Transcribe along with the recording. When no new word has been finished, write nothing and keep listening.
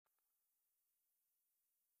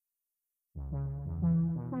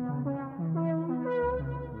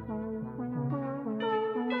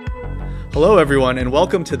Hello, everyone, and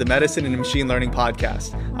welcome to the Medicine and Machine Learning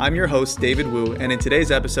Podcast. I'm your host, David Wu, and in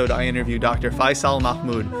today's episode, I interview Dr. Faisal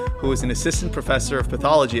Mahmood, who is an assistant professor of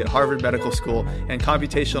pathology at Harvard Medical School and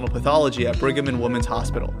computational pathology at Brigham and Women's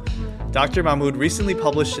Hospital. Dr. Mahmood recently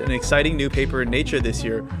published an exciting new paper in Nature this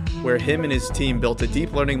year, where him and his team built a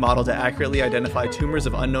deep learning model to accurately identify tumors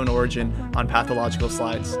of unknown origin on pathological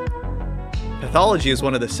slides. Pathology is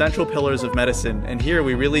one of the central pillars of medicine, and here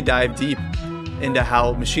we really dive deep into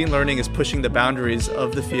how machine learning is pushing the boundaries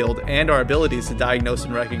of the field and our abilities to diagnose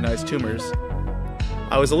and recognize tumors.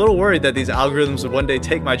 I was a little worried that these algorithms would one day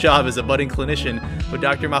take my job as a budding clinician, but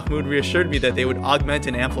Dr. Mahmood reassured me that they would augment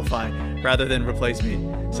and amplify rather than replace me.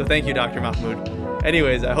 So thank you, Dr. Mahmood.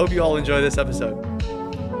 Anyways, I hope you all enjoy this episode.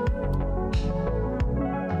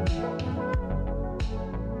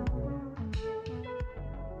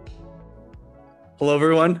 Hello,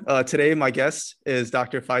 everyone. Today, my guest is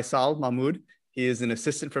Dr. Faisal Mahmood. He is an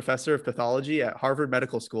assistant professor of pathology at Harvard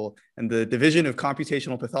Medical School and the Division of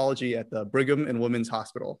Computational Pathology at the Brigham and Women's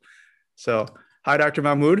Hospital. So, hi, Dr.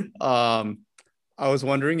 Mahmood. I was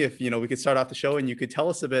wondering if we could start off the show and you could tell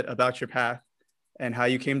us a bit about your path and how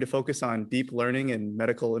you came to focus on deep learning and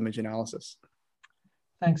medical image analysis.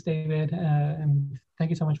 Thanks, David, and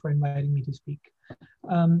thank you so much for inviting me to speak.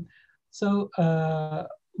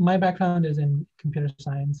 My background is in computer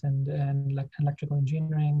science and electrical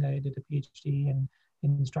engineering. I did a PhD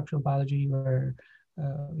in structural biology, where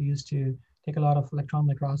we used to take a lot of electron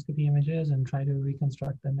microscopy images and try to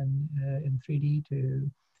reconstruct them in 3D to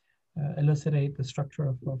elucidate the structure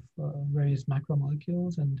of various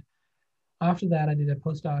macromolecules. And after that, I did a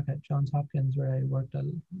postdoc at Johns Hopkins, where I worked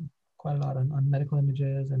quite a lot on medical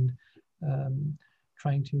images and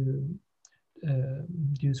trying to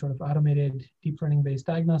do sort of automated deep learning based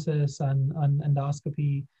diagnosis on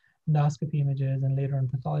endoscopy images and later on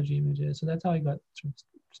pathology images. So that's how I got sort of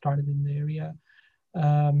started in the area.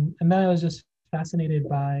 And then I was just fascinated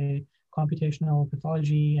by computational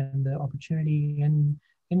pathology and the opportunity in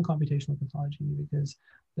computational pathology, because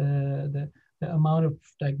the amount of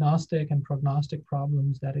diagnostic and prognostic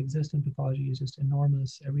problems that exist in pathology is just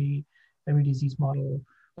enormous. Every disease model,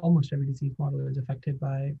 almost every disease model, is affected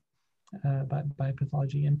by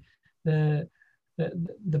pathology, and the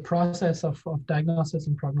process of diagnosis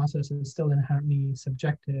and prognosis is still inherently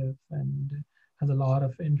subjective and has a lot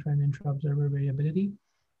of intra and intra-observer variability.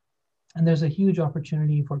 And there's a huge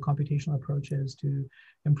opportunity for computational approaches to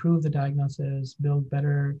improve the diagnosis, build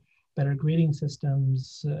better grading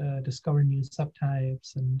systems, discover new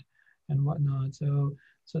subtypes and whatnot. So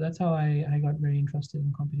that's how I got very interested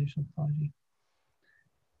in computational pathology.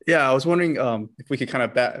 Yeah, I was wondering if we could kind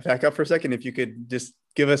of back up for a second, if you could just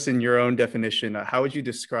give us in your own definition, how would you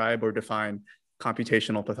describe or define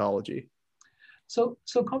computational pathology? So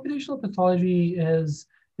computational pathology is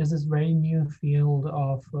this very new field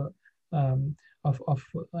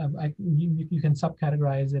you can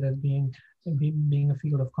subcategorize it as being a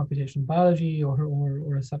field of computational biology or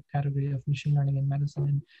a subcategory of machine learning in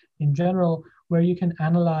medicine in general, where you can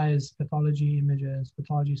analyze pathology images,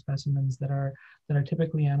 pathology specimens that are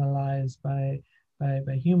typically analyzed by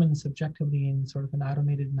humans subjectively in sort of an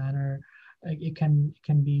automated manner. It can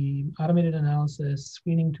be automated analysis,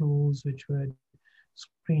 screening tools which would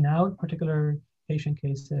screen out particular patient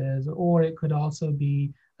cases, or it could also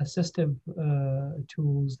be assistive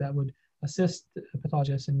tools that would assist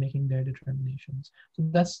pathologists in making their determinations. So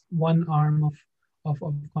that's one arm of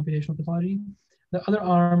computational pathology. The other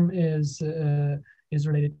arm is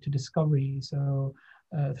related to discovery. So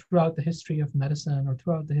throughout the history of medicine or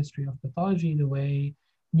throughout the history of pathology, the way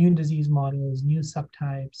new disease models, new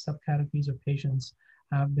subtypes, subcategories of patients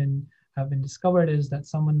have been discovered is that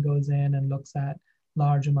someone goes in and looks at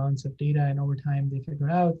large amounts of data, and over time they figure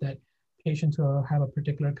out that patients who have a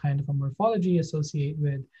particular kind of a morphology associate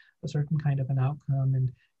with a certain kind of an outcome, and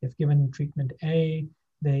if given treatment A,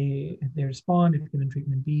 they respond. If given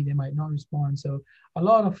treatment B, they might not respond. So a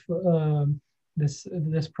lot of this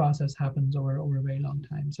process happens over a very long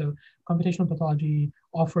time. So computational pathology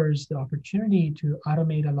offers the opportunity to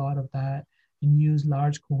automate a lot of that and use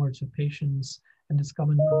large cohorts of patients and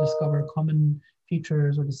discover common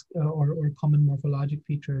features or common morphologic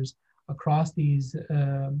features across these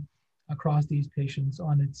patients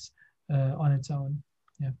on its own.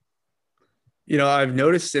 Yeah. I've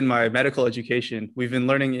noticed in my medical education, we've been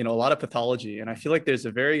learning, a lot of pathology, and I feel like there's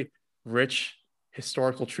a very rich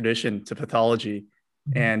historical tradition to pathology.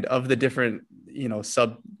 Mm-hmm. And of the different,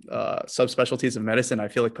 subspecialties of medicine, I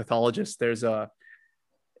feel like pathologists, I'll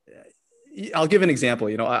give an example.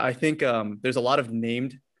 I think there's a lot of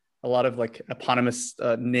named a lot of like eponymous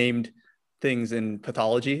named things in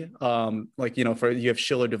pathology. Like, you know, for you have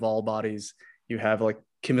Schiller-Duvall bodies, you have like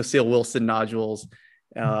Kimmelsiel-Wilson nodules,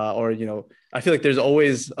 or, you know, I feel like there's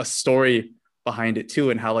always a story behind it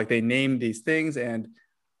too, and how like they name these things. And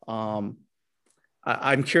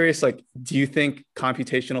I'm curious, like, do you think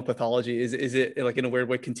computational pathology is it like in a weird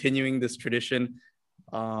way continuing this tradition?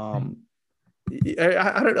 Um,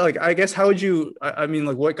 I don't know, like, I guess how would you, I mean,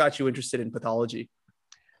 like, what got you interested in pathology?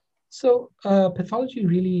 So pathology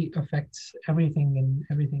really affects everything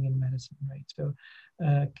in medicine, right? So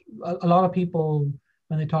a lot of people,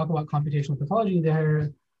 when they talk about computational pathology,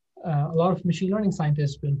 they're a lot of machine learning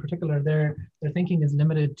scientists in particular, their thinking is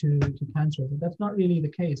limited to cancer, but that's not really the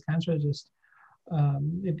case. Cancer is just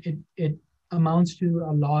it amounts to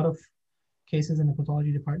a lot of cases in the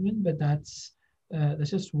pathology department, but that's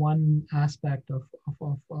just one aspect of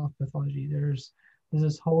pathology. There's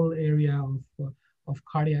this whole area of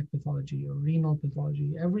cardiac pathology or renal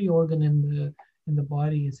pathology. Every organ in the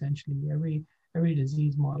body, essentially, every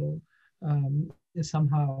disease model is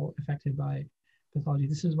somehow affected by pathology.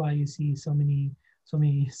 This is why you see so many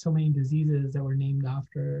diseases that were named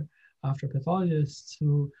after pathologists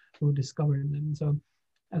who discovered them. So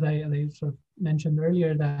as I sort of mentioned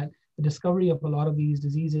earlier, that the discovery of a lot of these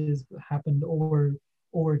diseases happened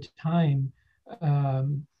over time,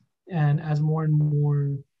 and as more and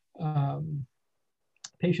more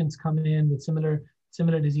patients come in with similar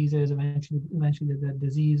diseases, eventually the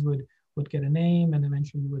disease would get a name, and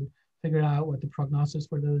eventually would figure out what the prognosis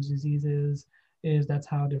for those diseases is. That's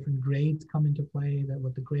how different grades come into play, that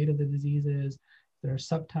what the grade of the disease is. There are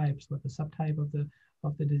subtypes, what the subtype of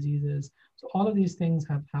the disease is. So all of these things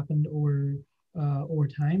have happened over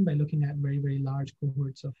time by looking at very large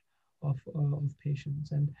cohorts of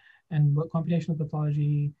patients. And what computational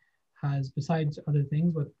pathology has, besides other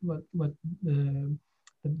things, what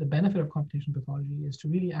the benefit of computational pathology is to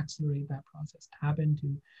really accelerate that process, tap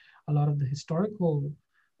into a lot of the historical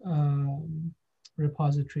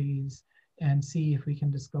repositories, and see if we can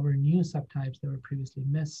discover new subtypes that were previously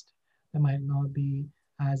missed that might not be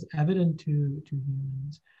as evident to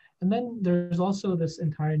humans. And then there's also this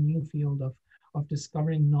entire new field of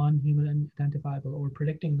discovering non-human identifiable or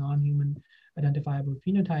predicting non-human identifiable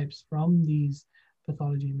phenotypes from these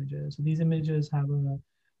pathology images. So these images have a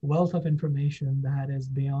wealth of information that is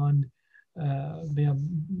beyond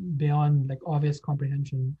like obvious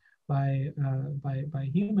comprehension by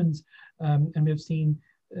humans, and we've seen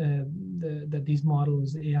that these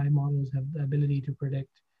models, AI models, have the ability to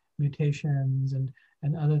predict mutations and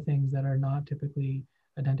other things that are not typically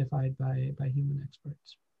identified by human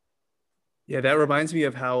experts. Yeah, that reminds me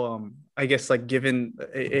of how I guess like given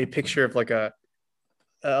a picture of like a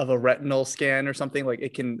retinal scan or something, like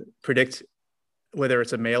it can predict whether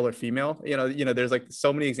it's a male or female. There's like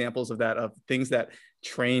so many examples of that, of things that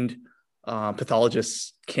trained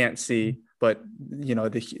pathologists can't see, but the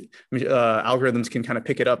algorithms can kind of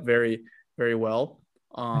pick it up very, very well.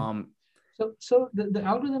 So the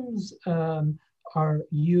algorithms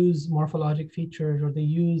use morphologic features, or they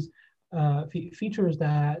use features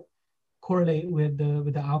that correlate with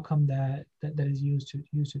the outcome that is used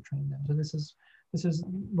to train them. So this is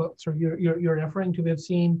what sort of you're referring to. We have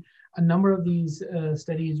seen a number of these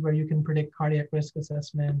studies where you can predict cardiac risk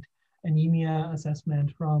assessment, anemia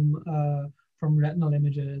assessment from retinal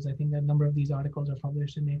images. I think a number of these articles are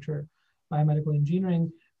published in Nature Biomedical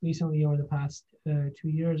Engineering recently, over the past 2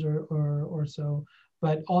 years or so.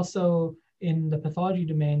 But also in the pathology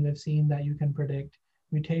domain, we've seen that you can predict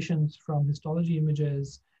mutations from histology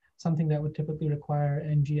images, something that would typically require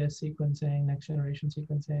NGS sequencing, next generation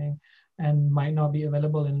sequencing, and might not be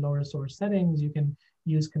available in lower source settings. You can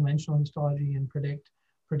use conventional histology and predict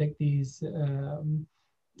these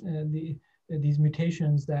these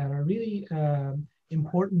mutations that are really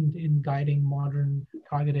important in guiding modern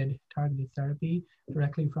targeted therapy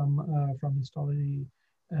directly from histology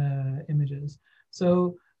images.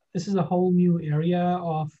 So this is a whole new area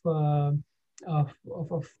of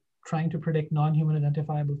trying to predict non-human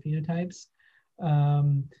identifiable phenotypes,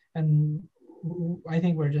 and I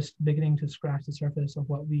think we're just beginning to scratch the surface of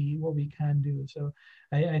what we can do. So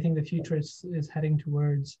I think the future is heading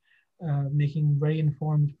towards making very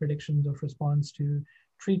informed predictions of response to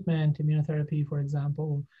treatment, immunotherapy, for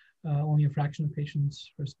example. Only a fraction of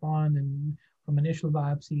patients respond, and from initial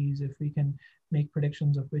biopsies, if we can make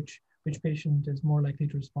predictions of which patient is more likely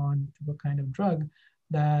to respond to what kind of drug,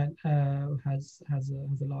 that has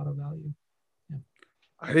a lot of value. Yeah.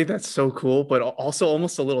 I think that's so cool, but also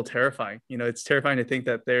almost a little terrifying. It's terrifying to think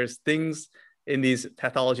that there's things in these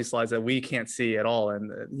pathology slides that we can't see at all, and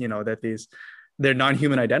that these they're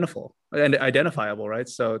non-human identifiable, right?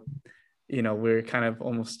 So, we're kind of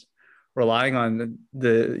almost relying on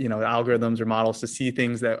the algorithms or models to see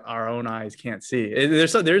things that our own eyes can't see.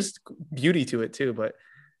 There's beauty to it too, but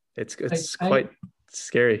it's quite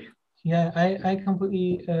scary. Yeah, I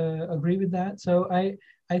completely agree with that. So I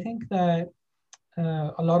think that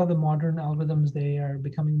a lot of the modern algorithms, they are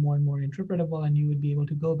becoming more and more interpretable, and you would be able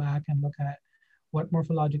to go back and look at what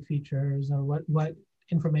morphologic features or what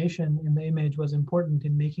information in the image was important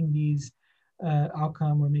in making these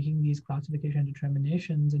outcome or making these classification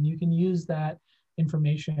determinations, and you can use that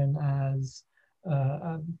information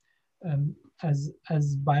uh, um, as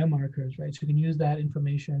biomarkers, right? So you can use that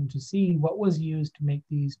information to see what was used to make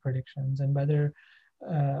these predictions and whether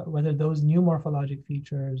those new morphologic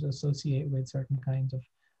features associate with certain kinds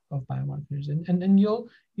of biomarkers. And you'll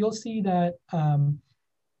see that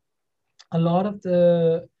a lot of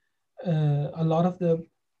the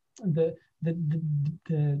the,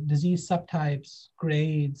 the disease subtypes,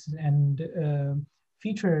 grades, and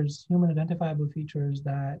features, human identifiable features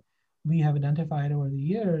that we have identified over the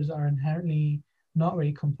years are inherently not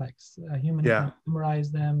very complex. A human can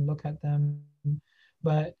memorize them, look at them,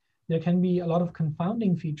 but there can be a lot of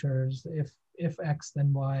confounding features if X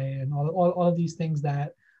then Y, and all of these things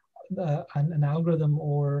that an algorithm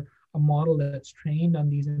or a model that's trained on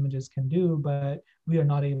these images can do, but we are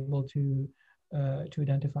not able to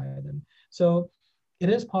identify them. So it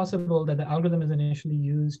is possible that the algorithm is initially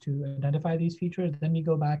used to identify these features. Then we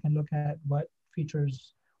go back and look at what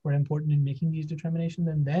features were important in making these determinations,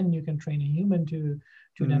 and then you can train a human to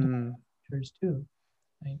identify features too.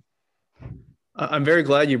 Right? I'm very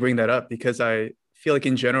glad you bring that up, because I feel like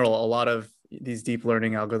in general, a lot of these deep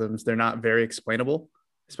learning algorithms, they're not very explainable,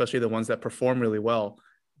 especially the ones that perform really well.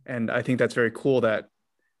 And I think that's very cool that,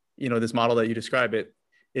 this model that you describe, it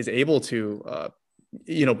is able to,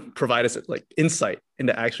 provide us like insight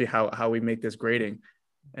into actually how we make this grading.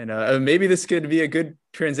 And maybe this could be a good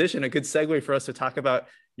transition, a good segue for us to talk about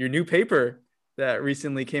your new paper that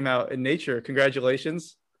recently came out in Nature.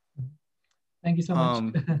 Congratulations. Thank you so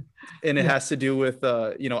much. And it has to do with,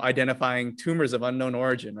 identifying tumors of unknown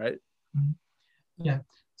origin, right? Yeah.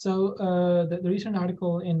 So the recent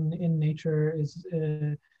article in Nature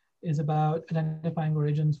is about identifying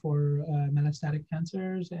origins for metastatic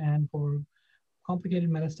cancers and for complicated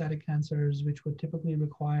metastatic cancers, which would typically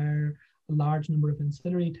require a large number of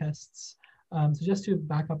ancillary tests. So just to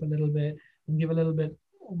back up a little bit and give a little bit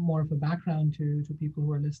more of a background to people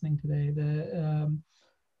who are listening today,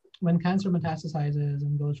 when cancer metastasizes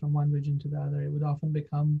and goes from one region to the other, it would often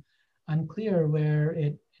become unclear where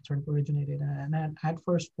it sort of originated. And at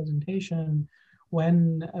first presentation,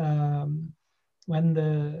 when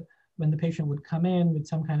the patient would come in with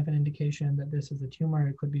some kind of an indication that this is a tumor,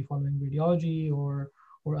 it could be following radiology or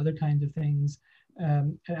other kinds of things.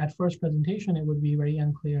 At first presentation, it would be very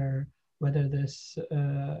unclear whether this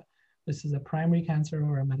is a primary cancer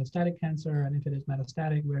or a metastatic cancer, and if it is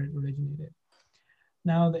metastatic, where it originated.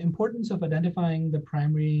 Now, the importance of identifying the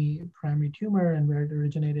primary tumor and where it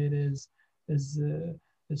originated is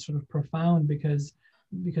sort of profound, because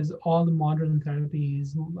all the modern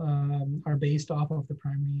therapies are based off of the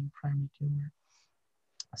primary tumor.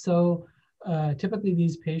 So typically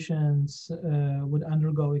these patients would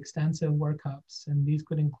undergo extensive workups, and these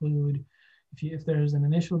could include, if there's an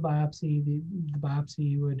initial biopsy, the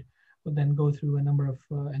biopsy would then go through a number of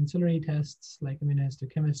ancillary tests like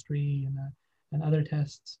immunohistochemistry and other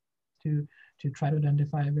tests to try to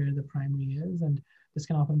identify where the primary is. And this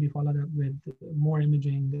can often be followed up with more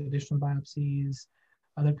imaging, additional biopsies,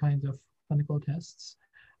 other kinds of clinical tests.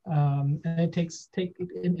 And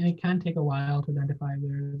it can take a while to identify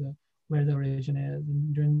where the origin is.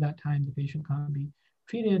 And during that time, the patient can't be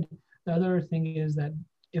treated. The other thing is that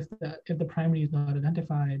if the primary is not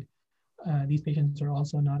identified, these patients are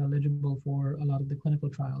also not eligible for a lot of the clinical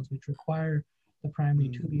trials, which require the primary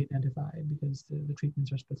to be identified, because the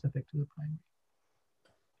treatments are specific to the primary.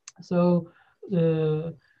 So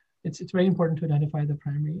it's very important to identify the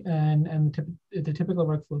primary, and the typical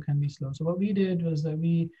workflow can be slow. So what we did was that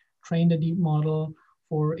we trained a deep model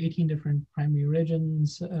for 18 different primary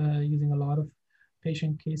origins using a lot of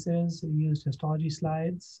patient cases. We used histology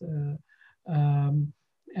slides,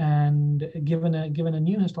 and given a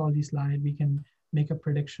new histology slide, we can make a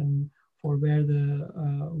prediction for where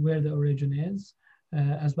the origin is,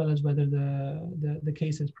 as well as whether the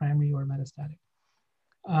case is primary or metastatic.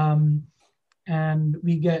 And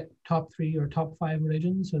we get top 3 or top 5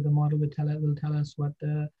 origins. So the model will tell us what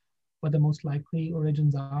the most likely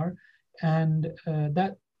origins are, and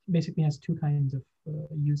that basically has 2 kinds of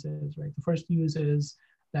uses, right? The first use is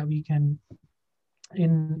that we can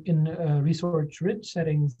In research-rich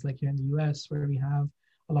settings like here in the US, where we have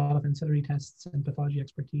a lot of ancillary tests and pathology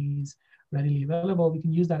expertise readily available, we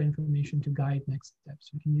can use that information to guide next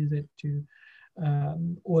steps. We can use it to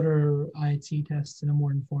order IHC tests in a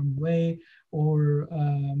more informed way, or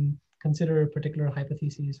consider particular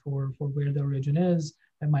hypotheses for where the origin is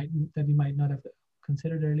that we might not have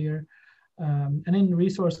considered earlier. And in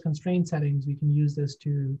resource constrained settings, we can use this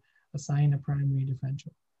to assign a primary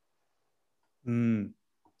differential.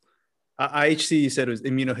 IHC, you said it was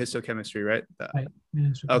immunohistochemistry, right? Right.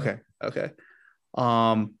 Okay.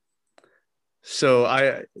 So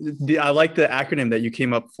I like the acronym that you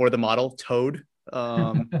came up for the model, TOAD.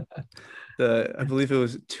 I believe it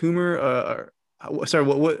was tumor.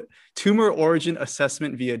 What tumor origin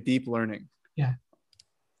assessment via deep learning. Yeah.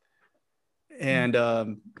 And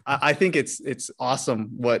I think it's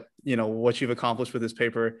awesome what you've accomplished with this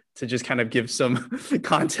paper. To just kind of give some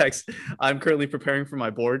context, I'm currently preparing for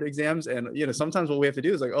my board exams, and sometimes what we have to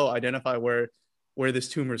do is like, identify where this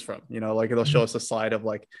tumor is from. Like they'll show us a slide of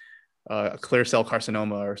like a clear cell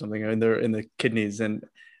carcinoma or something in the kidneys, and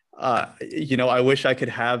I wish I could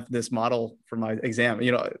have this model for my exam,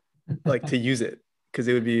 like to use it, because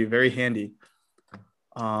it would be very handy.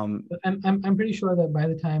 I'm pretty sure that by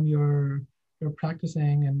the time you're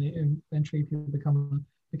practicing and eventually if you become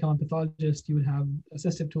a pathologist, you would have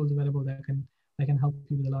assistive tools available that can help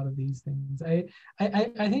you with a lot of these things.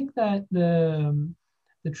 I think that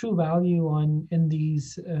the true value in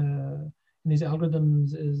these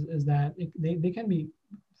algorithms is that they can be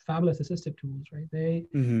fabulous assistive tools, right? They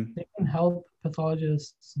can help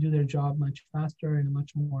pathologists do their job much faster in a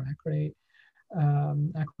much more accurate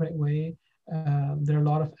way. There are a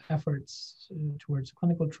lot of efforts towards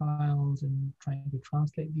clinical trials and trying to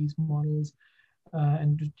translate these models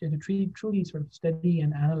and to truly sort of study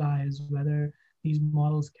and analyze whether these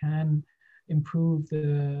models can improve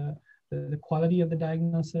the quality of the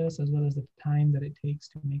diagnosis as well as the time that it takes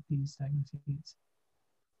to make these diagnoses.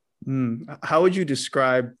 How would you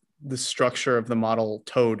describe the structure of the model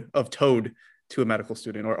TOAD to a medical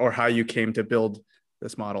student, or how you came to build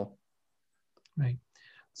this model? Right.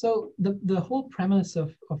 So the whole premise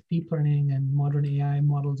of deep learning and modern AI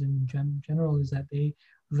models in general is that they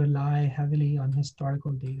rely heavily on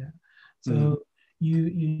historical data. So you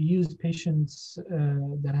use patients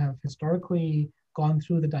that have historically gone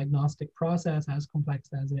through the diagnostic process, as complex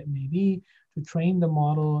as it may be, to train the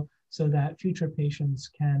model so that future patients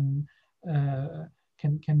can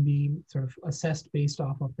be sort of assessed based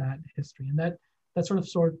off of that history. And that sort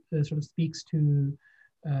of speaks to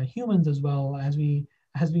humans as well. As we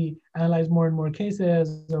analyze more and more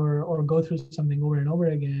cases or go through something over and over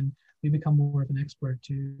again, we become more of an expert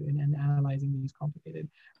in analyzing these complicated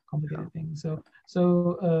things.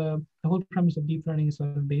 So the whole premise of deep learning is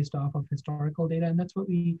sort of based off of historical data, and that's what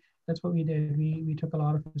we did. We took a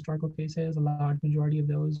lot of historical cases. A large majority of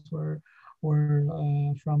those were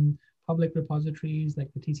from public repositories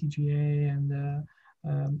like the TCGA and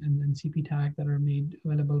CPTAC that are made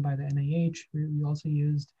available by the NIH. We also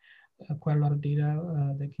used quite a lot of data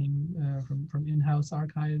that came from in-house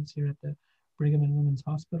archives here at the Brigham and Women's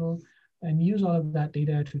Hospital, and use all of that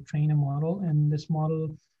data to train a model. And this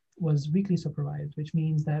model was weakly supervised, which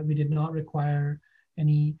means that we did not require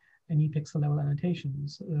any pixel level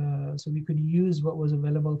annotations. So we could use what was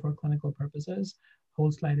available for clinical purposes,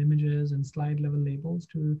 whole slide images and slide level labels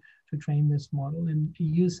to train this model, and to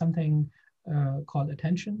use something called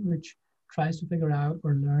attention, which tries to figure out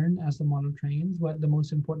or learn as the model trains what the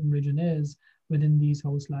most important region is within these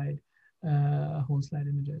whole slide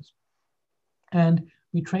images. And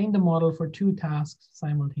we trained the model for two tasks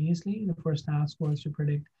simultaneously. The first task was to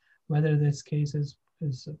predict whether this case is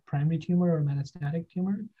a primary tumor or metastatic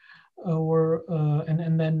tumor,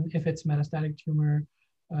 and then if it's metastatic tumor,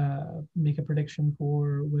 make a prediction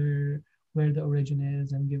for where the origin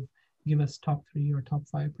is, and give us top 3 or top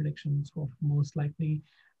 5 predictions of most likely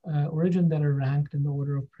origin that are ranked in the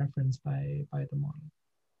order of preference by the model.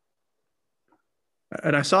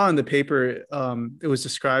 And I saw in the paper, it was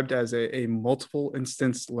described as a multiple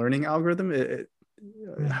instance learning algorithm.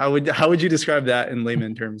 How would you describe that in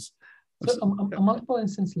layman terms? So a multiple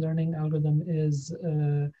instance learning algorithm is,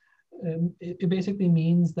 it basically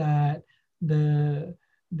means that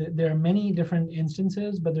there are many different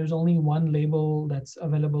instances, but there's only one label that's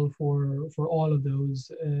available for all of those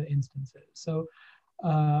instances. So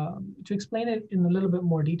to explain it in a little bit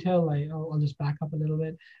more detail, I'll just back up a little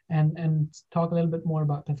bit and talk a little bit more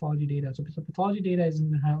about pathology data. So pathology data is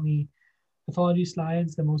inherently pathology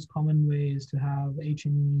slides. The most common way is to have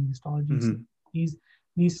H&E histology.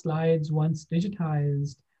 These slides, once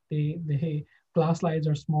digitized, they glass slides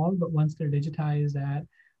are small, but once they're digitized at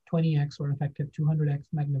 20x or effective 200x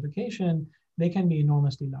magnification, they can be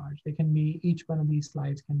enormously large. They can be, each one of these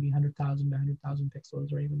slides can be 100,000 by 100,000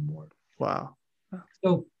 pixels or even more. Wow.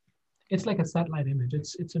 So it's like a satellite image.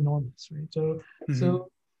 It's enormous, right?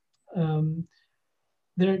 Um,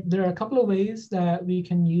 there are a couple of ways that we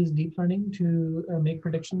can use deep learning to make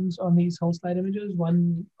predictions on these whole slide images.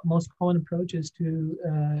 One most common approach is to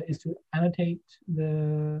annotate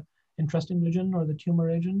the interesting region or the tumor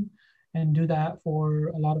region, and do that for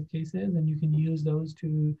a lot of cases, and you can use those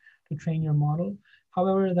to train your model.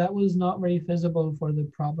 However, that was not very feasible for the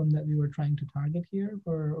problem that we were trying to target here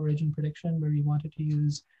for origin prediction, where we wanted to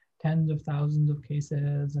use tens of thousands of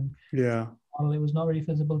cases, and yeah, it was not very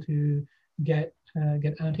feasible to get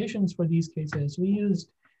annotations for these cases. We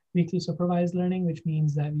used weakly supervised learning, which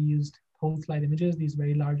means that we used whole slide images, these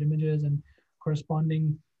very large images, and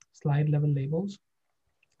corresponding slide level labels.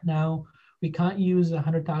 Now, we can't use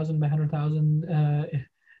 100,000 by 100,000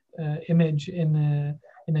 image in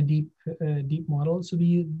a deep model. So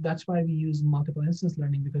that's why we use multiple instance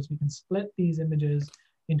learning, because we can split these images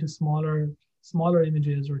into smaller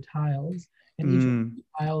images or tiles, and each of the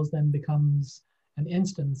tiles then becomes an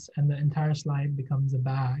instance, and the entire slide becomes a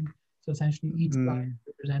bag. So essentially, each slide is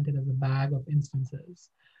represented as a bag of instances.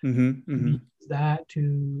 We use that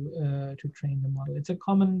to train the model. It's a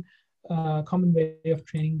common way of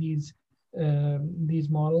training these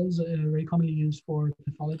models, very commonly used for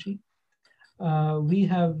pathology. We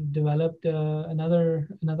have developed another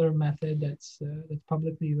method that's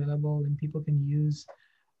publicly available, and people can use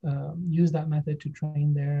that method to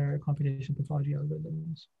train their computational pathology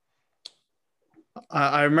algorithms.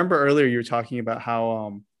 I remember earlier you were talking about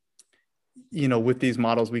how with these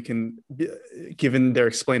models, we can, given their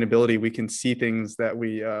explainability, we can see things that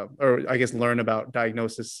we, or I guess learn about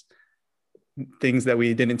diagnosis, things that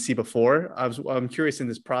we didn't see before. I'm curious, in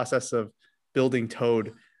this process of building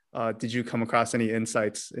Toad, did you come across any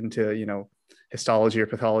insights into, histology or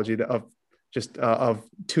pathology of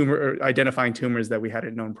tumor, or identifying tumors that we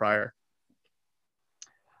hadn't known prior?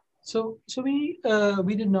 So we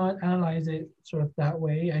did not analyze it sort of that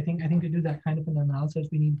way. I think to do that kind of an analysis,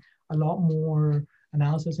 we need a lot more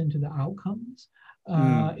analysis into the outcomes.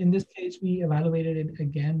 In this case, we evaluated it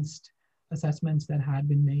against assessments that had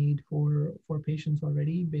been made for patients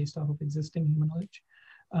already based off of existing human knowledge.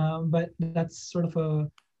 But that's sort of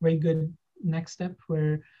a very good next step,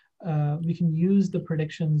 where we can use the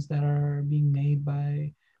predictions that are being made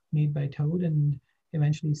by Toad, and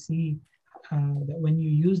eventually see that when you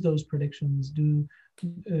use those predictions, do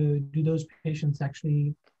those patients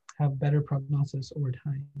actually have better prognosis over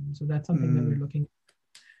time? So that's something that we're looking at,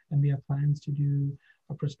 and we have plans to do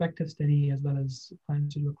a prospective study, as well as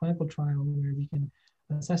plans to do a clinical trial where we can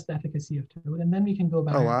assess the efficacy of Toad, and then we can go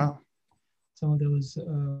back to some of those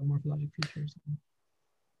morphologic features.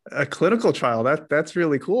 A clinical trial, that's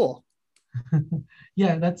really cool.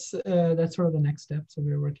 Yeah, that's sort of the next step. So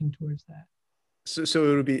we're working towards that. So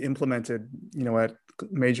it would be implemented, at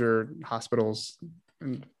major hospitals.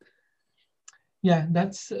 Yeah,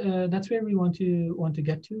 that's where we want to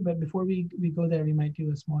get to. But before we go there, we might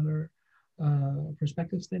do a smaller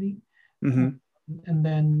prospective study, and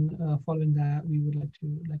then following that, we would like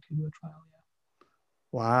to do a trial. Yeah.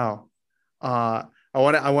 Wow. I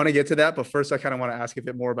want to get to that, but first I kind of want to ask a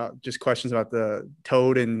bit more about just questions about the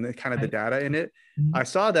Toad and kind of the data in it. I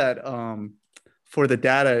saw that for the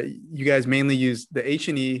data, you guys mainly use the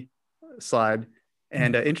H&E slide,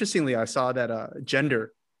 and interestingly, I saw that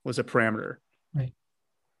gender was a parameter. Right.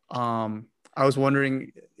 I was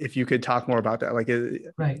wondering if you could talk more about that, like,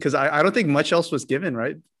 because right. I don't think much else was given,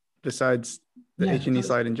 right, besides the H&E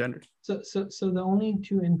slide and gender. So the only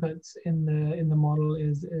two inputs in the model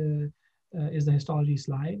is the histology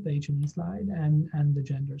slide, the H&E slide, and the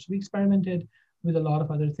gender. So we experimented with a lot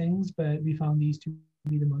of other things, but we found these to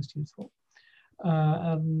be the most useful.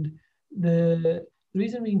 And the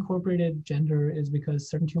reason we incorporated gender is because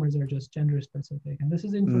certain tumors are just gender specific, and this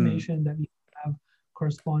is information that we have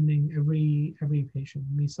corresponding every patient.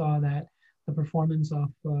 We saw that the performance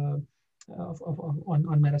on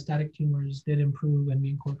metastatic tumors did improve when we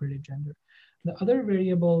incorporated gender. The other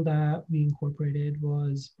variable that we incorporated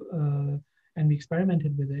was, and we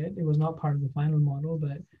experimented with it, it was not part of the final model,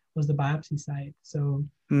 but was the biopsy site. So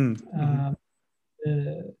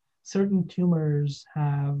certain tumors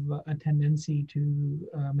have a tendency to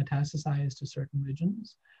metastasize to certain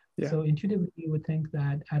regions. Yeah. So intuitively, you would think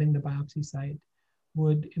that adding the biopsy site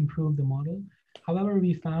would improve the model. However,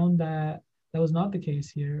 we found that that was not the case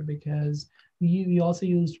here, because we also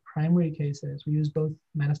used primary cases. We used both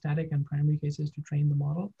metastatic and primary cases to train the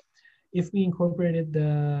model. if we incorporated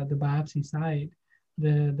the biopsy site,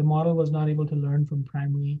 the model was not able to learn from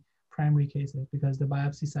primary cases because the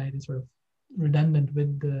biopsy site is sort of redundant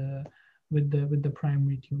with the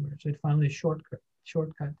primary tumor. So it found a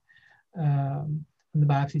shortcut and the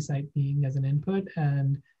biopsy site being as an input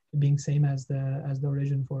and being same as the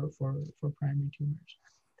origin for primary tumors.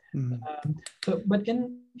 But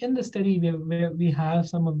in the study, we have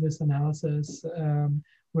some of this analysis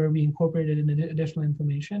where we incorporated in additional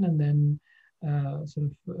information and then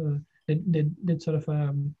did sort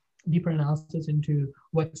of deeper analysis into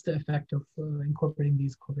what's the effect of incorporating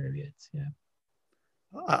these covariates. Yeah.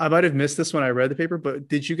 I might have missed this when I read the paper, but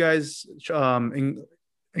did you guys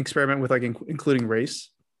experiment with like including race?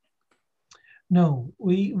 No,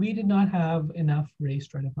 we did not have enough race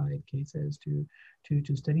stratified cases to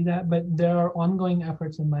study that, but there are ongoing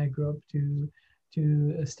efforts in my group to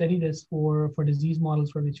study this for disease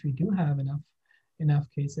models for which we do have enough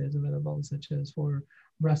cases available, such as for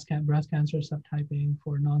breast cancer subtyping,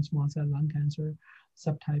 for non-small cell lung cancer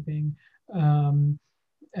subtyping.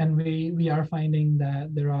 And we are finding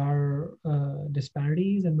that there are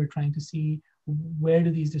disparities, and we're trying to see where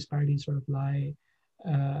do these disparities sort of lie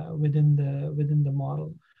within the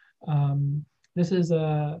model. This is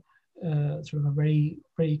a sort of a very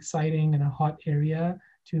exciting and a hot area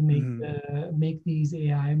to make these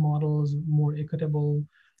AI models more equitable.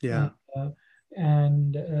 Yeah.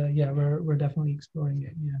 Yeah, we're definitely exploring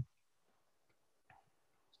it. Yeah.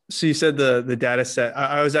 So you said the data set.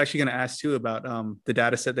 I was actually going to ask too about the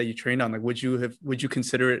data set that you trained on. Like, would you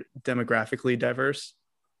consider it demographically diverse?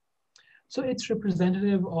 So it's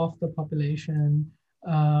representative of the population.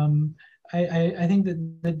 I think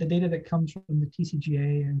that the data that comes from the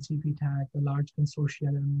TCGA and CPTAC, the large consortia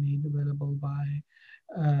that are made available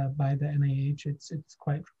by the NIH, it's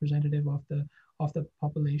quite representative of the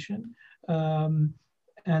population.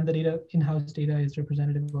 And the data, in-house data, is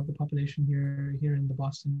representative of the population here in the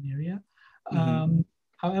Boston area.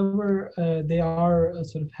 However, they are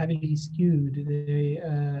sort of heavily skewed.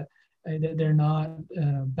 They're not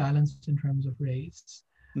balanced in terms of race.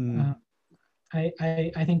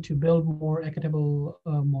 I think to build more equitable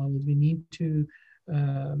models, we need to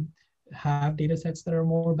have data sets that are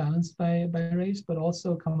more balanced by race, but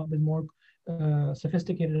also come up with more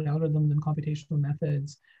sophisticated algorithms and computational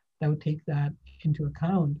methods that would take that into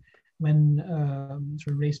account when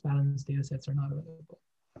sort of race balanced data sets are not available.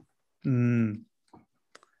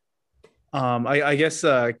 I guess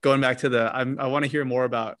going back to I want to hear more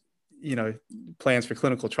about, plans for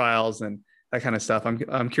clinical trials and that kind of stuff.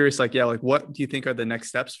 I'm curious, like what do you think are the next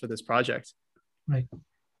steps for this project? Right.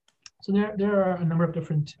 So there are a number of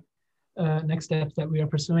different next steps that we are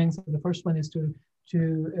pursuing. So the first one is to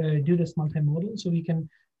do this multimodal. So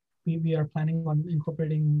we are planning on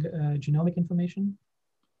incorporating genomic information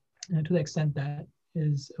to the extent that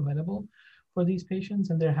is available for these patients.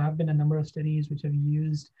 And there have been a number of studies which have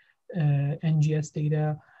used NGS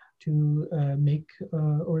data to make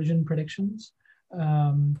origin predictions.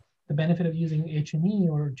 The benefit of using H&E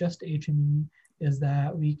or just H&E is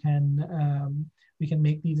that we can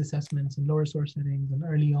make these assessments in lower source settings and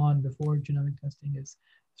early on before genomic testing is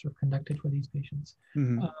sort of conducted for these patients.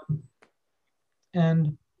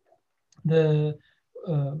 And the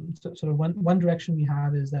sort of one direction we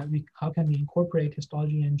have is that how can we incorporate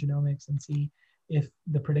histology and genomics and see if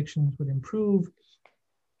the predictions would improve,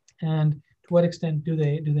 and to what extent do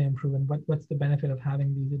they improve, and what's the benefit of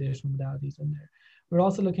having these additional modalities in there. We're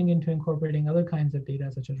also looking into incorporating other kinds of data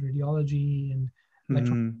such as radiology and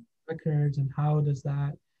electronic records, and how does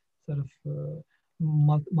that sort of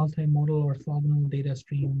multimodal or orthogonal data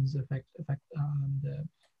streams affect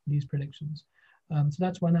these predictions. So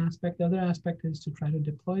that's one aspect. The other aspect is to try to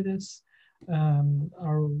deploy this.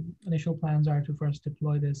 Our initial plans are to first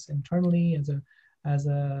deploy this internally as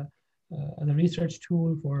a research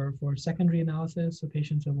tool for secondary analysis. So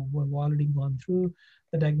patients who have already gone through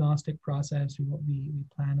the diagnostic process, we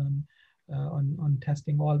plan on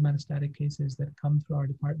testing all metastatic cases that come through our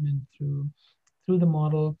department through the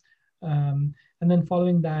model. And then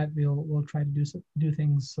following that, we'll try to do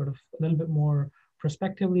things sort of a little bit more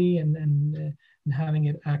prospectively and having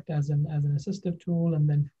it act as an assistive tool. And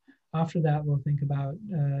then after that, we'll think about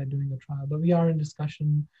doing a trial. But we are in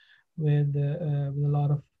discussion with a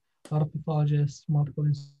lot of pathologists, multiple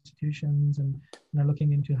institutions, and are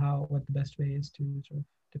looking into what the best way is to sort of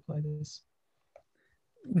deploy this.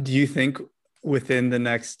 Do you think within the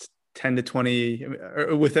next 10 to 20,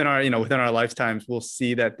 or within our lifetimes, we'll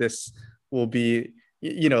see that this will be,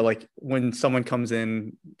 like when someone comes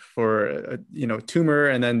in for a tumor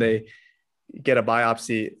and then they get a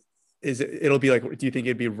biopsy, it'll be like, do you think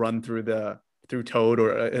it'd be run through the through Toad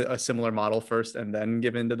or a similar model first and then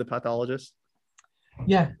given to the pathologist?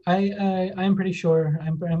 Yeah, I'm pretty sure.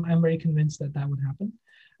 I'm very convinced that that would happen.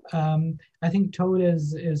 I think Toad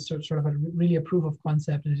is sort of really a proof of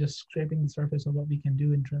concept and just scraping the surface of what we can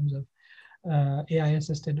do in terms of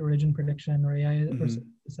AI-assisted origin prediction or AI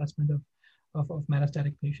assessment of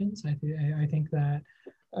metastatic patients. I think that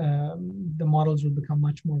the models will become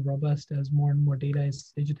much more robust as more and more data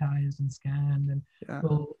is digitized and scanned, and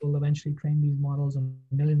we'll eventually train these models on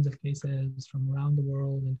millions of cases from around the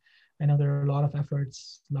world. And I know there are a lot of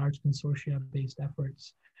efforts, large consortia-based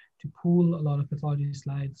efforts, to pool a lot of pathology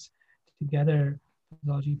slides together,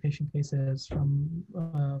 pathology patient cases from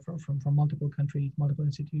multiple countries, multiple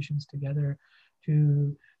institutions together,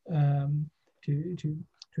 to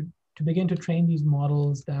to begin to train these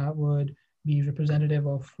models that would be representative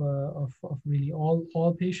of really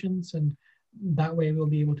all patients, and that way we'll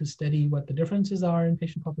be able to study what the differences are in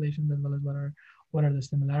patient populations as well as what are the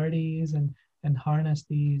similarities, and harness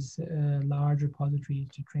these large repositories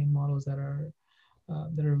to train models that are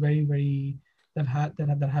very that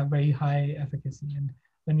have very high efficacy. And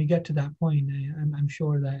when we get to that point, I'm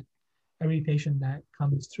sure that every patient that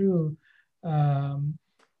comes through,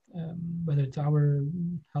 whether it's our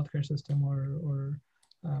healthcare system or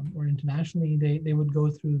internationally, they would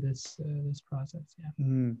go through this process. Yeah.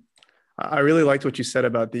 Mm. I really liked what you said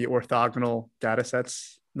about the orthogonal data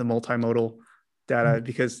sets, the multimodal data,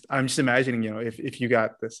 because I'm just imagining, if you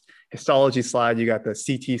got this histology slide, you got the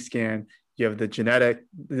CT scan, you have the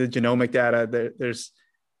genomic data, there's,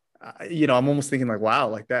 I'm almost thinking like, wow,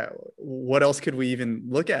 like that, what else could we even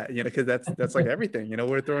look at? Because that's like everything,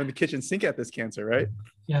 we're throwing the kitchen sink at this cancer, right?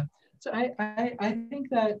 Yeah. So I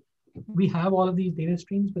think that we have all of these data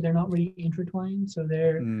streams, but they're not really intertwined. So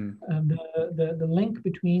they're the link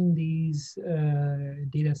between these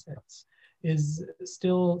data sets is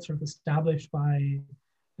still sort of established by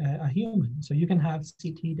a human. So you can have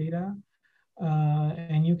CT data,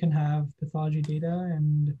 and you can have pathology data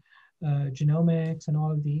and genomics and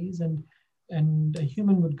all of these, and a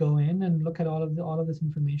human would go in and look at all of this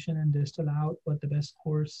information and distill out what the best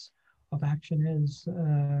course of action is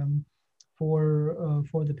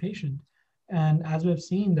for the patient. And as we've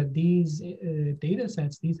seen, that these data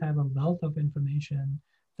sets, these have a wealth of information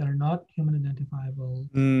that are not human identifiable.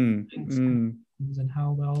 And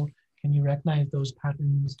how well can you recognize those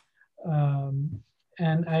patterns?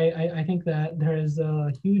 And I think that there is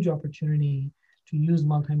a huge opportunity to use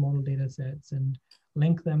multimodal data sets and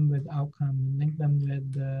link them with outcome, and link them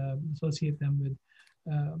with, associate them with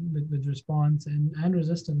response and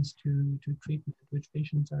resistance to treatment, which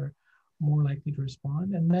patients are more likely to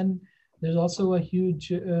respond. And then there's also a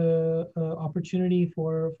huge opportunity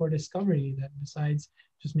for discovery, that besides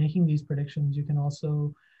just making these predictions, you can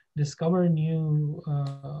also discover new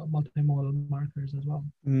multimodal markers as well.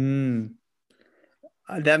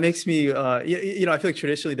 That makes me, I feel like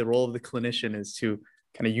traditionally the role of the clinician is to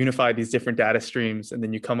kind of unify these different data streams, and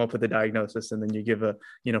then you come up with a diagnosis, and then you give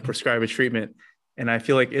prescribe a treatment. And I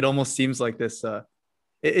feel like it almost seems like this,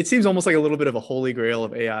 it seems almost like a little bit of a holy grail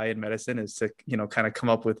of AI in medicine is to, kind of come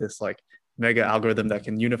up with this like mega algorithm that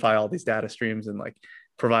can unify all these data streams and like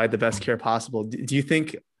provide the best care possible. Do you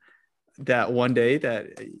think that one day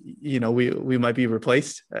that, we might be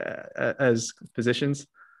replaced as physicians?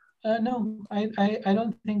 No, I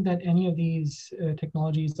don't think that any of these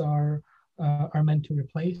technologies are meant to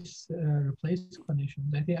replace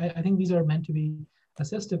clinicians. I think these are meant to be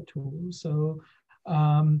assistive tools. So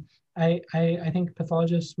I think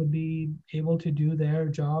pathologists would be able to do their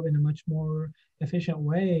job in a much more efficient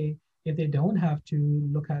way if they don't have to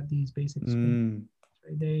look at these basic screens.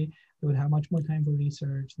 Right? They would have much more time for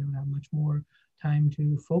research. They would have much more time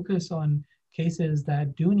to focus on cases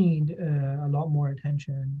that do need a lot more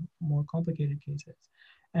attention, more complicated cases.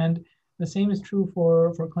 And the same is true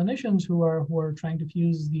for clinicians who are trying to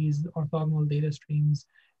fuse these orthogonal data streams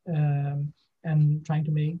and trying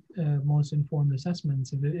to make most informed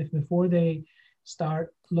assessments. If before they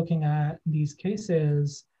start looking at these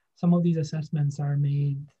cases, some of these assessments are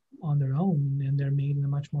made on their own, and they're made in a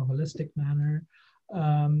much more holistic manner,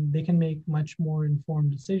 they can make much more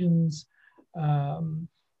informed decisions,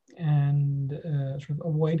 and sort of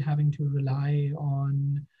avoid having to rely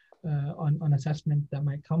on assessment that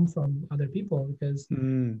might come from other people, because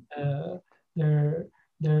the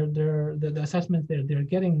assessment they're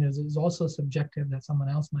getting is also subjective, that someone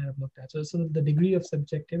else might have looked at. So the degree of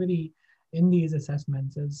subjectivity in these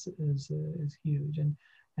assessments is huge,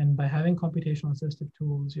 and by having computational assistive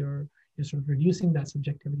tools, you're sort of reducing that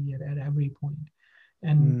subjectivity at every point.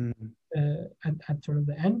 And at sort of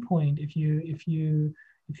the end point, if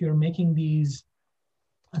you're making these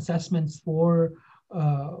assessments uh,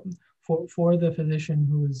 for the physician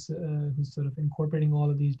who's sort of incorporating all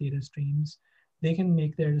of these data streams. They can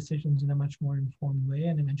make their decisions in a much more informed way,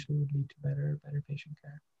 and eventually would lead to better patient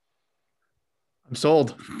care. I'm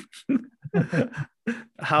sold.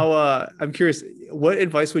 How I'm curious, what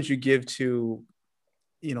advice would you give to,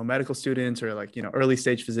 medical students, or like, early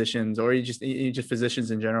stage physicians, or you just physicians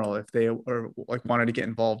in general, if they are like wanted to get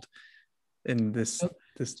involved in this?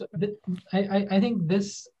 I think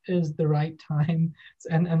this is the right time,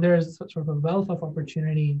 and there's sort of a wealth of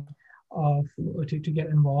opportunity to get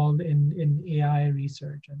involved in AI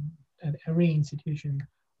research and at every institution,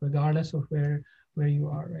 regardless of where you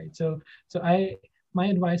are, right? So my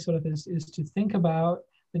advice sort of is to think about,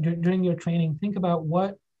 during your training, think about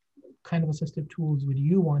what kind of assistive tools would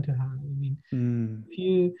you want to have. I mean, if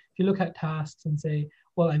you look at tasks and say,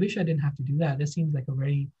 well, I wish I didn't have to do that. This seems like a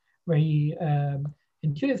very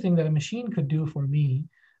intuitive thing that a machine could do for me.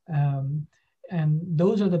 And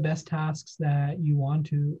those are the best tasks that you want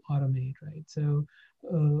to automate, right? So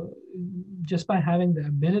just by having the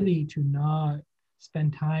ability to not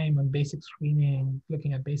spend time on basic screening,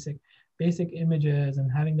 looking at basic images and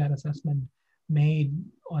having that assessment made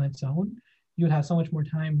on its own, you would have so much more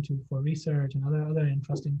time for research and other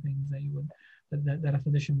interesting things that you would that a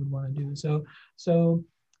physician would want to do. So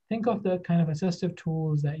think of the kind of assistive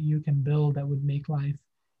tools that you can build that would make life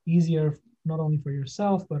easier, not only for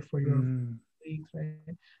yourself but for your colleagues,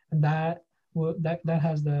 right? And that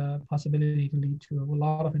has the possibility to lead to a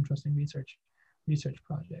lot of interesting research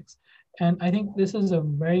projects. And I think this is a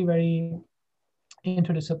very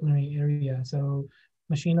interdisciplinary area. So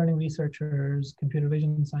machine learning researchers, computer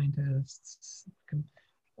vision scientists,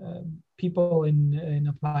 people in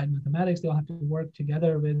applied mathematics, they all have to work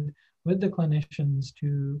together with the clinicians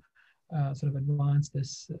to sort of advance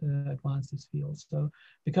this field. So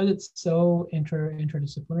because it's so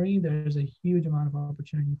interdisciplinary, there's a huge amount of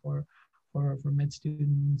opportunity for med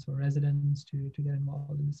students or residents to get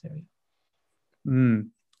involved in this area.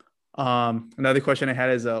 Another question I had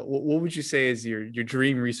is, what would you say is your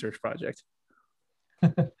dream research project?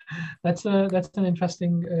 That's an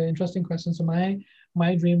interesting question. So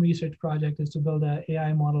my dream research project is to build an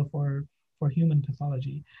AI model for human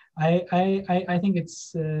pathology. I think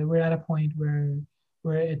we're at a point where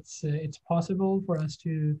it's possible for us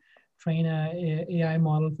to train a AI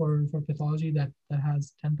model for pathology that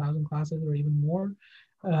has 10,000 classes or even more,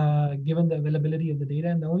 given the availability of the data.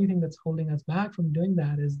 And the only thing that's holding us back from doing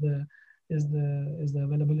that is the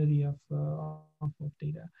availability of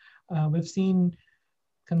data. We've seen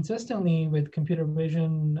consistently with computer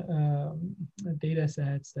vision data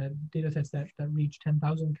sets that reach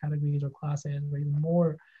 10,000 categories or classes or even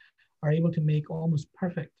more are able to make almost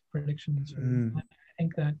perfect predictions. I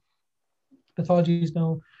think that pathology is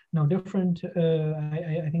no different.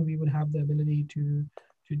 I think we would have the ability to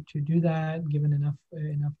do that given enough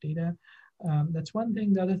data. That's one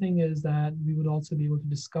thing. The other thing is that we would also be able to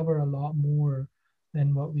discover a lot more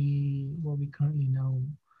than what we currently know.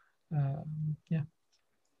 Yeah.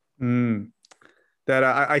 That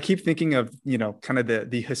I keep thinking of, kind of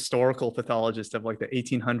the historical pathologist of like the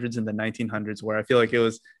 1800s and the 1900s, where I feel like it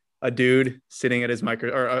was a dude sitting at his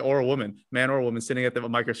or a woman, man or a woman, sitting at the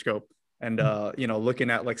microscope and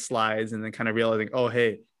looking at like slides, and then kind of realizing, oh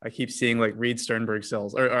hey, I keep seeing like Reed Sternberg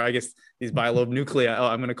cells, or I guess these bilobe nuclei. Oh,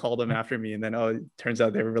 I'm going to call them after me, and then it turns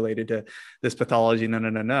out they were related to this pathology.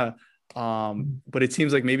 No. But it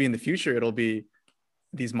seems like maybe in the future it'll be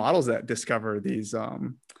these models that discover these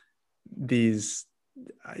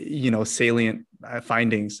salient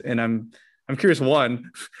findings. And I'm curious,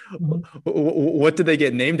 one, what did they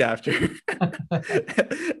get named after?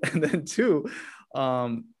 And then two,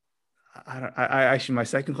 I actually, my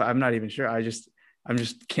second class, I'm not even sure. I'm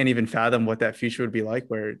just can't even fathom what that future would be like,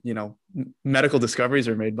 where medical discoveries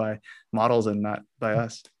are made by models and not by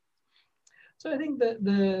us. So I think that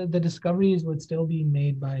the discoveries would still be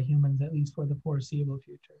made by humans, at least for the foreseeable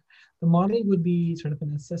future. The model would be sort of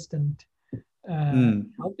an assistant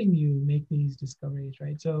helping you make these discoveries,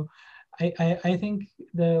 right? So I think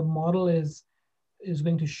the model is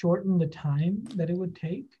going to shorten the time that it would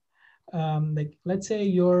take. Like, let's say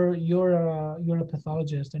you're a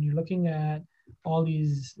pathologist and you're looking at all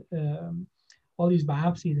these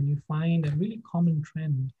biopsies, and you find a really common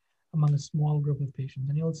trend among a small group of patients,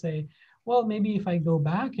 and you'll say, well, maybe if I go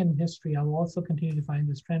back in history, I'll also continue to find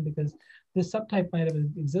this trend because this subtype might have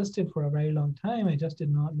existed for a very long time. I just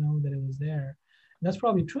did not know that it was there. And that's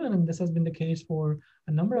probably true, and this has been the case for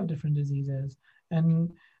a number of different diseases.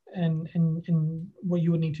 And what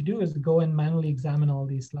you would need to do is go and manually examine all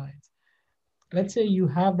these slides. let's say you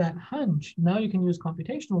have that hunch, now you can use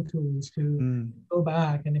computational tools to Mm, go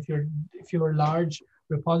back, and if your large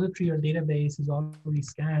repository or database is already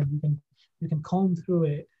scanned, you can comb through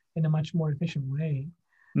it in a much more efficient way,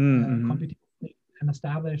 mm-hmm. computationally, and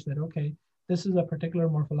establish that, okay, this is a particular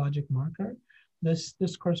morphologic marker, this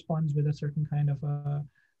corresponds with a certain kind of a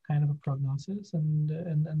prognosis, and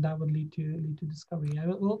that would lead to discovery.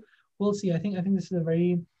 We'll see. I think this is a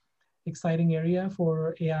very exciting area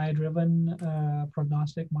for AI-driven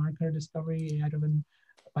prognostic marker discovery, AI-driven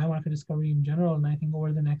biomarker discovery in general. And I think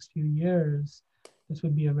over the next few years, this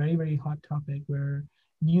would be a very, very hot topic where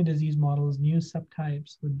new disease models, new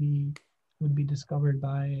subtypes would be discovered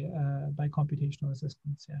by computational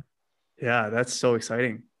assistance. Yeah. Yeah, that's so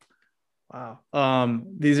exciting. Wow.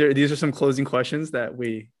 These are some closing questions that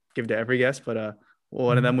we give to every guest, but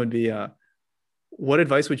one of Mhm. them would be what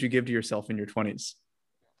advice would you give to yourself in your 20s?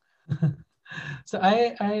 So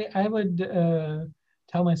I would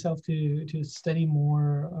tell myself to study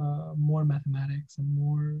more mathematics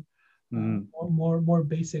and Mm, more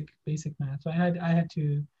basic math. So I had to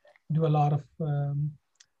do a lot of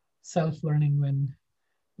self learning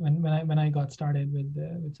when I got started with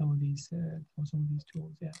some of these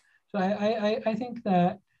tools. Yeah. So I think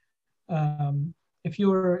that if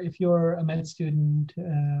you're a med student,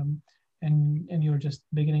 and you're just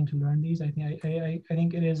beginning to learn these, I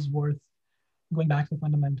think it is worth going back to the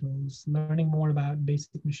fundamentals, learning more about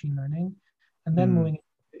basic machine learning, and then mm, moving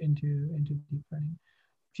into deep learning.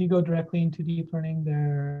 If you go directly into deep learning,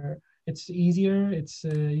 it's easier. It's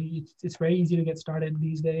very easy to get started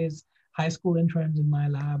these days. High school interns in my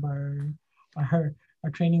lab are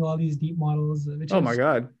are training all these deep models, which oh my is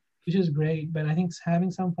God. which is great. But I think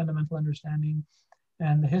having some fundamental understanding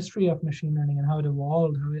and the history of machine learning and how it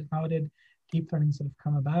evolved, how did deep learning sort of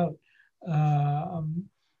come about,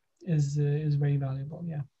 is very valuable.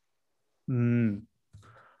 Yeah. Mm.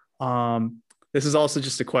 Um, this is also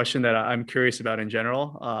just a question that I'm curious about in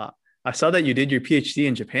general. I saw that you did your PhD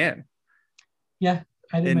in Japan, Yeah,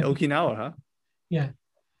 I did in my Okinawa, huh? yeah.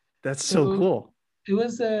 That's so So cool. it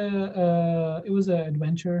was a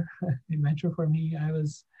adventure adventure for me. I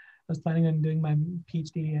was planning on doing my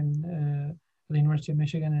PhD at the University of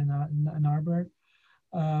Michigan in Ann Arbor,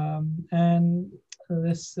 and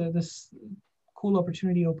this cool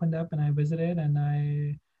opportunity opened up, and I visited, and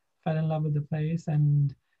I fell in love with the place,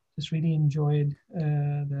 and just really enjoyed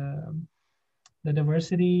the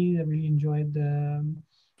diversity. I really enjoyed the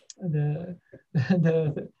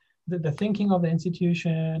the the thinking of the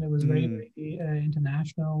institution. It was very, Mm. very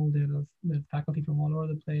international. There were faculty from all over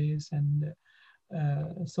the place, and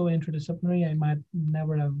so interdisciplinary. I might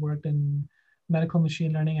never have worked in medical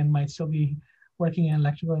machine learning, and might still be working in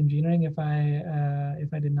electrical engineering if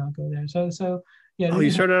I did not go there. So yeah, Oh, you really.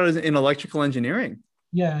 started out in electrical engineering.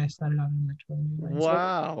 Yeah, I started out in electrical engineering.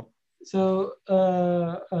 Wow.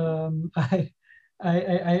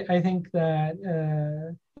 I think that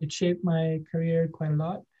it shaped my career quite a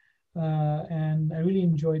lot, and I really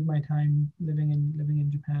enjoyed my time living in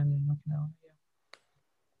Japan and Okinawa.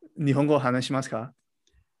 日本語を話しますか?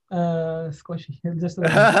 Squishy, just a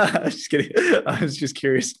little bit. Just kidding. I was just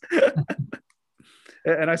curious.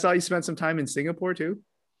 And I saw you spent some time in Singapore too.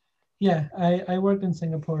 Yeah, I worked in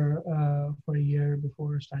Singapore for a year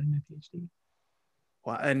before starting my PhD.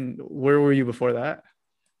 Wow. And where were you before that?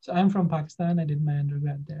 So I'm from Pakistan. I did my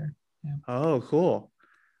undergrad there. Yeah. Oh, cool.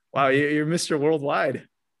 Wow, you're Mr. Worldwide.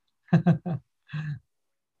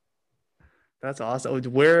 That's awesome.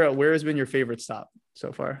 Where has been your favorite stop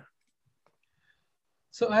so far?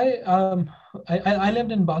 So I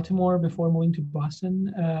lived in Baltimore before moving to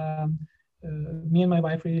Boston. Me and my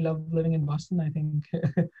wife really love living in Boston. I think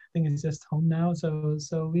I think it's just home now. So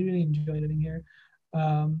we really enjoy living here.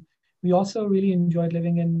 Um, we also really enjoyed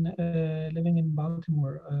living in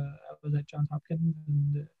Baltimore. I was at Johns Hopkins,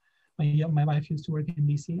 and my wife used to work in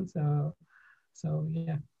DC. So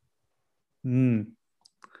yeah. Mm.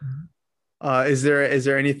 Mhm. Is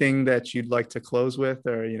there anything that you'd like to close with,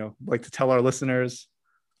 or like to tell our listeners?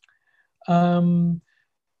 Um,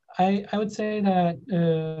 I would say that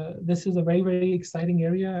this is a very, very exciting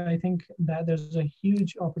area. I think that there's a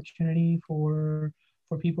huge opportunity for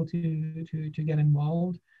people to get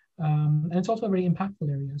involved. And it's also a very impactful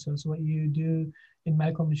area. So what you do in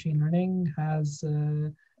medical machine learning has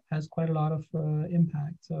quite a lot of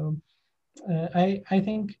impact. So I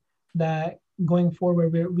think that going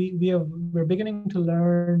forward, we're beginning to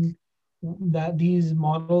learn that these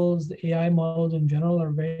models, the AI models in general,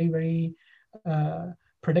 are very, very uh,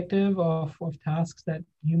 predictive of tasks that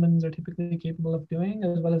humans are typically capable of doing,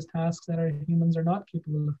 as well as tasks that our humans are not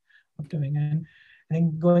capable of doing. I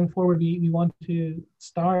think going forward, we want to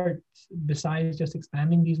start, besides just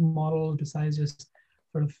expanding these models, besides just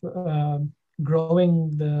sort of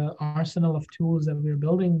growing the arsenal of tools that we're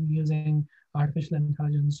building using artificial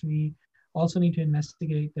intelligence, we also need to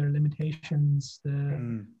investigate their limitations,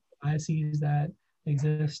 the biases that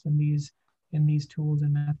exist in these tools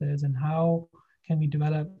and methods, and how can we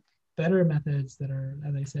develop better methods that are,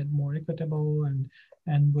 as I said, more equitable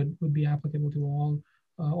and would be applicable to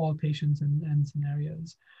all patients and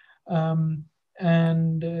scenarios. Yeah,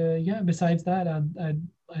 besides that,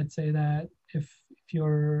 I'd say that if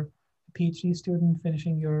you're a PhD student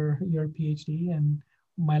finishing your PhD, and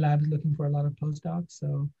my lab is looking for a lot of postdocs,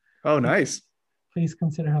 so Oh, nice. please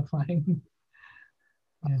consider applying.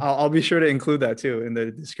 Yeah. I'll be sure to include that too in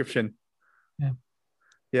the description. Yeah.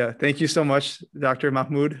 Yeah. Thank you so much, Dr.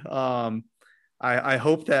 Mahmood. I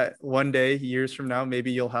hope that one day, years from now,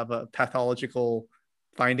 maybe you'll have a pathological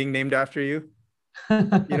finding named after you.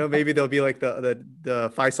 Maybe there'll be like the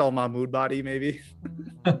Faisal Mahmood body, maybe.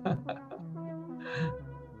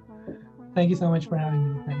 Thank you so much for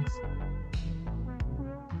having me. Thanks.